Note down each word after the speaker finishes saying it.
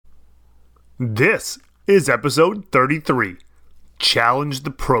This is episode 33, Challenge the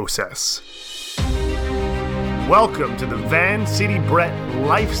Process. Welcome to the Van City Brett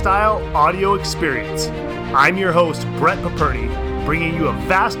Lifestyle Audio Experience. I'm your host, Brett Paperny, bringing you a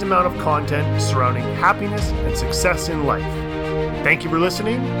vast amount of content surrounding happiness and success in life. Thank you for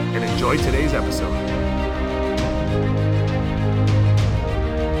listening and enjoy today's episode.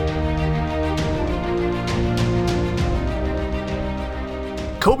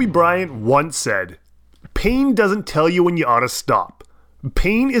 Kobe Bryant once said, "Pain doesn't tell you when you ought to stop.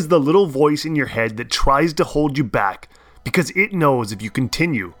 Pain is the little voice in your head that tries to hold you back because it knows if you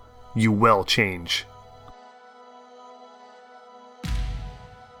continue, you will change."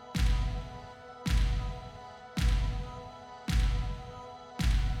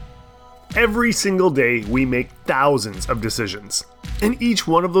 Every single day, we make thousands of decisions, and each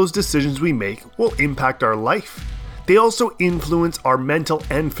one of those decisions we make will impact our life. They also influence our mental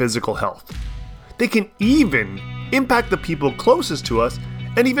and physical health. They can even impact the people closest to us,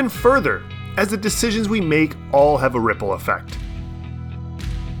 and even further, as the decisions we make all have a ripple effect.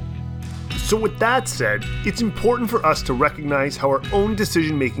 So with that said, it's important for us to recognize how our own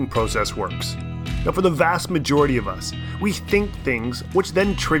decision-making process works. Now, for the vast majority of us, we think things which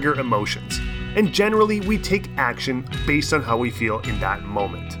then trigger emotions, and generally we take action based on how we feel in that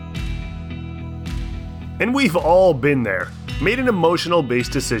moment. And we've all been there, made an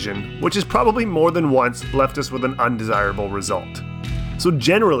emotional-based decision, which has probably more than once left us with an undesirable result. So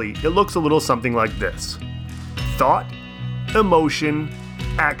generally, it looks a little something like this: thought, emotion,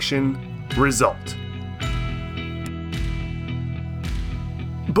 action, result.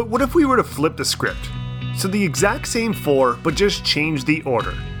 But what if we were to flip the script? So the exact same four, but just change the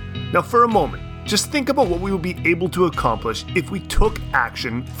order. Now for a moment, just think about what we would be able to accomplish if we took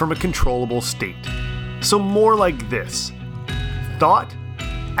action from a controllable state. So more like this: thought,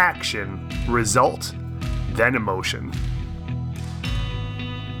 action, result, then emotion.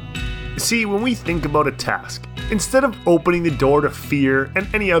 See, when we think about a task, instead of opening the door to fear and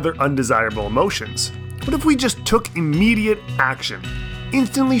any other undesirable emotions, what if we just took immediate action,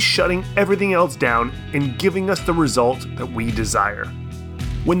 instantly shutting everything else down and giving us the result that we desire?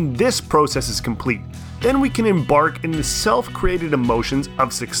 When this process is complete, then we can embark in the self-created emotions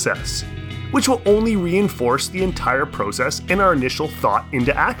of success, which will only reinforce the entire process and our initial thought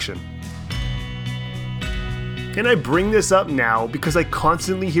into action. And I bring this up now because I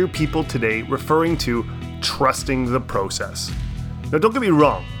constantly hear people today referring to trusting the process. Now don't get me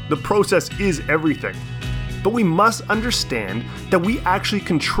wrong, the process is everything, but we must understand that we actually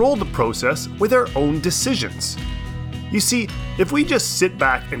control the process with our own decisions. You see, if we just sit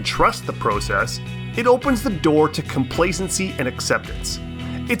back and trust the process, it opens the door to complacency and acceptance.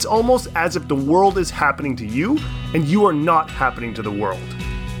 It's almost as if the world is happening to you and you are not happening to the world.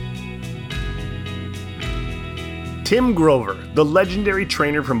 Tim Grover, the legendary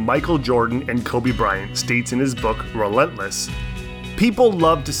trainer from Michael Jordan and Kobe Bryant, states in his book, Relentless, "People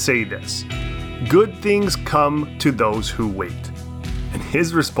love to say this: good things come to those who wait." And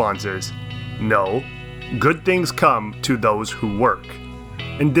his response is, no, good things come to those who work.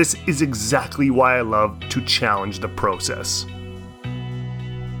 And this is exactly why I love to challenge the process.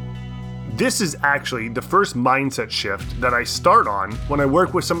 This is actually the first mindset shift that I start on when I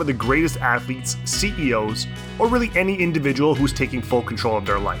work with some of the greatest athletes, CEOs, or really any individual who's taking full control of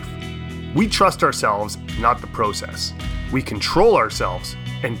their life. We trust ourselves, not the process. We control ourselves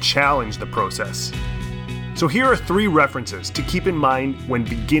and challenge the process. So here are 3 references to keep in mind when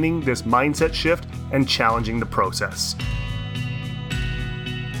beginning this mindset shift and challenging the process.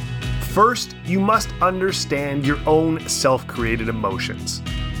 First, you must understand your own self-created emotions.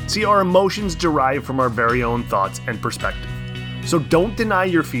 See, our emotions derive from our very own thoughts and perspective. So don't deny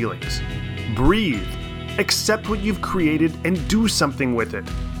your feelings. Breathe, accept what you've created, and do something with it.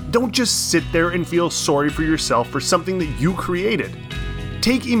 Don't just sit there and feel sorry for yourself for something that you created.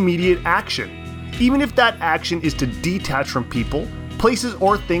 Take immediate action, even if that action is to detach from people, places,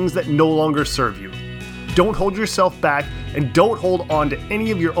 or things that no longer serve you. Don't hold yourself back, and don't hold on to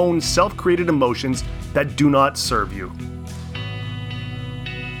any of your own self-created emotions that do not serve you.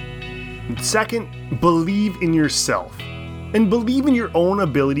 Second, believe in yourself, and believe in your own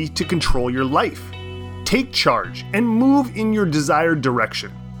ability to control your life. Take charge and move in your desired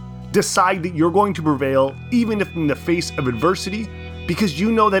direction. Decide that you're going to prevail even if in the face of adversity, because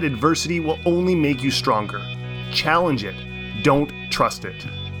you know that adversity will only make you stronger. Challenge it, don't trust it.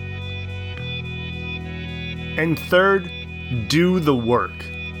 And third, do the work.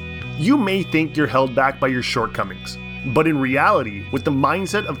 You may think you're held back by your shortcomings, but in reality, with the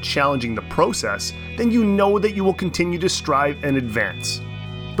mindset of challenging the process, then you know that you will continue to strive and advance.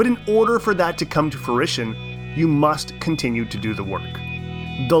 But in order for that to come to fruition, you must continue to do the work.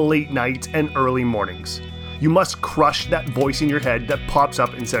 The late nights and early mornings. You must crush that voice in your head that pops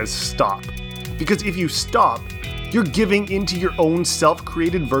up and says stop. Because if you stop, you're giving into your own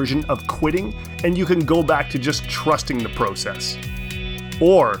self-created version of quitting, and you can go back to just trusting the process.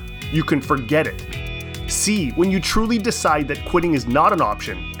 Or you can forget it. See, when you truly decide that quitting is not an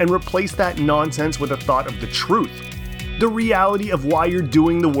option and replace that nonsense with a thought of the truth, the reality of why you're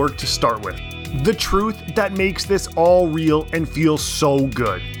doing the work to start with, the truth that makes this all real and feel so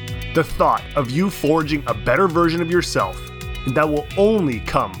good, the thought of you forging a better version of yourself that will only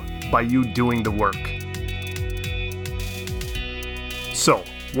come by you doing the work. So,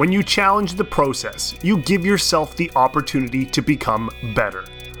 when you challenge the process, you give yourself the opportunity to become better.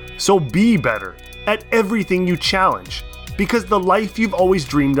 So be better at everything you challenge, because the life you've always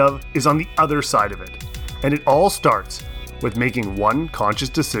dreamed of is on the other side of it. And it all starts with making one conscious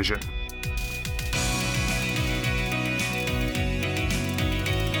decision.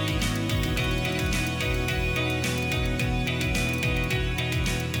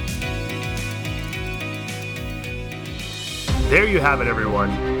 There you have it, everyone.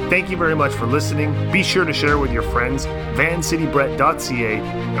 Thank you very much for listening. Be sure to share with your friends, vancitybrett.ca,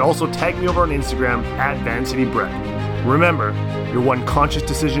 and also tag me over on Instagram at vancitybrett. Remember, you're one conscious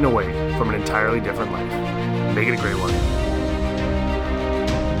decision away from an entirely different life. Make it a great one.